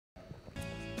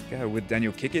Go with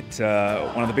Daniel Kickert,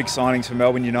 one of the big signings for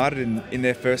Melbourne United in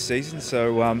their first season.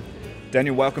 So,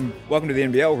 Daniel, welcome to the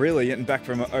NBL. Really, and back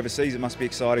from overseas, it must be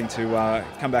exciting to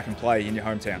come back and play in your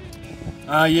hometown.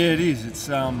 Yeah, it is.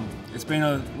 It's been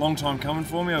a long time coming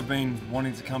for me. I've been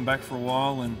wanting to come back for a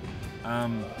while,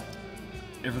 and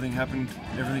everything happened.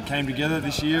 Everything came together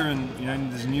this year, and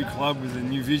there's a new club with a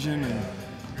new vision,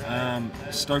 and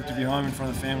stoked to be home in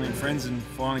front of family and friends, and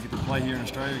finally get to play here in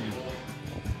Australia again.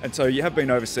 And so you have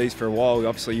been overseas for a while.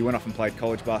 Obviously, you went off and played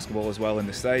college basketball as well in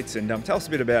the States. And tell us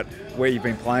a bit about where you've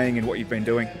been playing and what you've been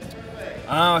doing.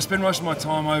 I spend most of my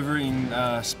time over in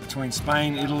between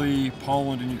Spain, Italy,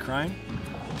 Poland, and Ukraine.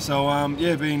 So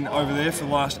yeah, been over there for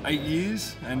the last 8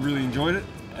 years and really enjoyed it.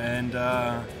 And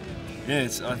yeah,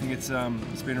 I think it's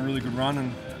been a really good run,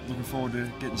 and looking forward to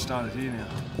getting started here now.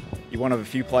 You're one of a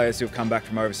few players who have come back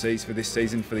from overseas for this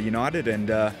season for the United,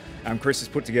 and Chris has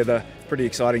put together a pretty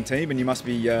exciting team, and you must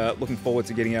be looking forward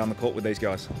to getting out on the court with these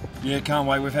guys. Yeah, can't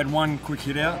wait. We've had one quick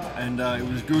hit out, and it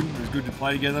was good. It was good to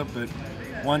play together, but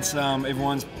once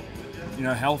everyone's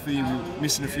healthy, we're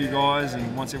missing a few guys,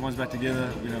 and once everyone's back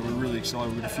together, we're really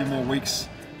excited. We've got a few more weeks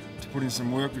to put in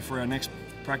some work before our next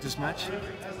practice match.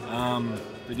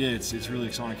 But yeah, it's really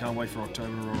exciting. Can't wait for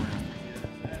October to roll around.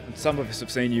 Some of us have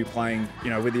seen you playing,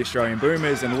 with the Australian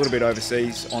Boomers and a little bit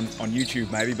overseas on YouTube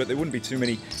maybe, but there wouldn't be too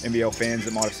many NBL fans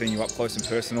that might have seen you up close and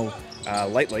personal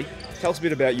lately. Tell us a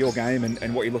bit about your game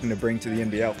and what you're looking to bring to the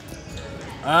NBL.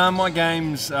 My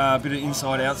game's a bit of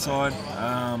inside-outside.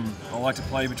 I like to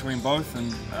play between both,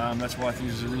 and that's why I think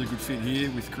this is a really good fit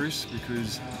here with Chris,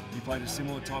 because he played a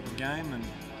similar type of game,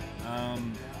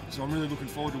 and so I'm really looking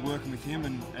forward to working with him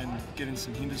and getting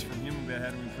some hints from him about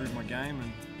how to improve my game.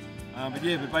 But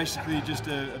basically just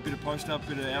a bit of post-up,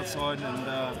 bit of outside,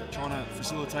 and trying to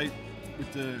facilitate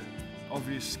with the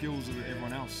obvious skills of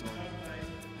everyone else. So.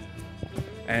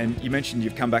 And you mentioned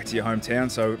you've come back to your hometown,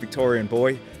 so Victorian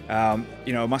boy.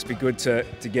 It must be good to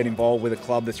get involved with a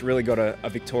club that's really got a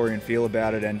Victorian feel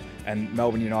about it, and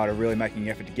Melbourne United are really making an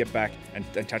effort to get back and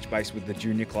touch base with the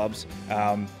junior clubs.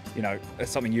 That's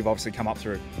something you've obviously come up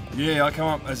through. Yeah, I come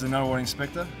up as an underwater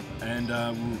inspector, and we're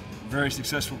a very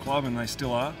successful club, and they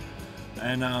still are.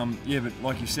 And but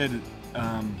like you said,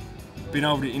 being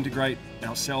able to integrate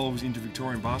ourselves into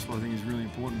Victorian basketball, I think is really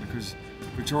important, because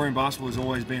Victorian basketball has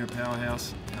always been a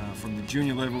powerhouse from the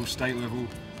junior level, state level,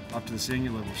 up to the senior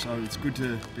level. So it's good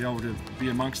to be able to be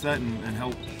amongst that and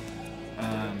help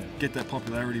get that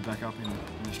popularity back up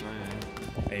in Australia.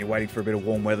 Are you waiting for a bit of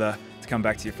warm weather to come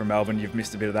back to you from Melbourne? You've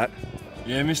missed a bit of that?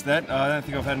 Yeah, I missed that. I don't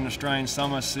think I've had an Australian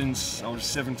summer since I was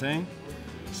 17.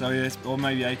 So yeah, or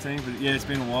maybe 18, but yeah, it's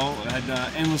been a while. I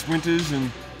had endless winters and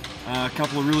a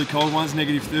couple of really cold ones,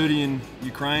 -30 in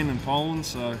Ukraine and Poland.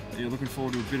 So yeah, looking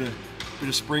forward to a bit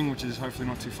of spring, which is hopefully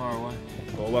not too far away.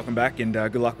 Well, welcome back, and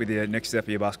good luck with your next step of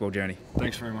your basketball journey.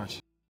 Thanks very much.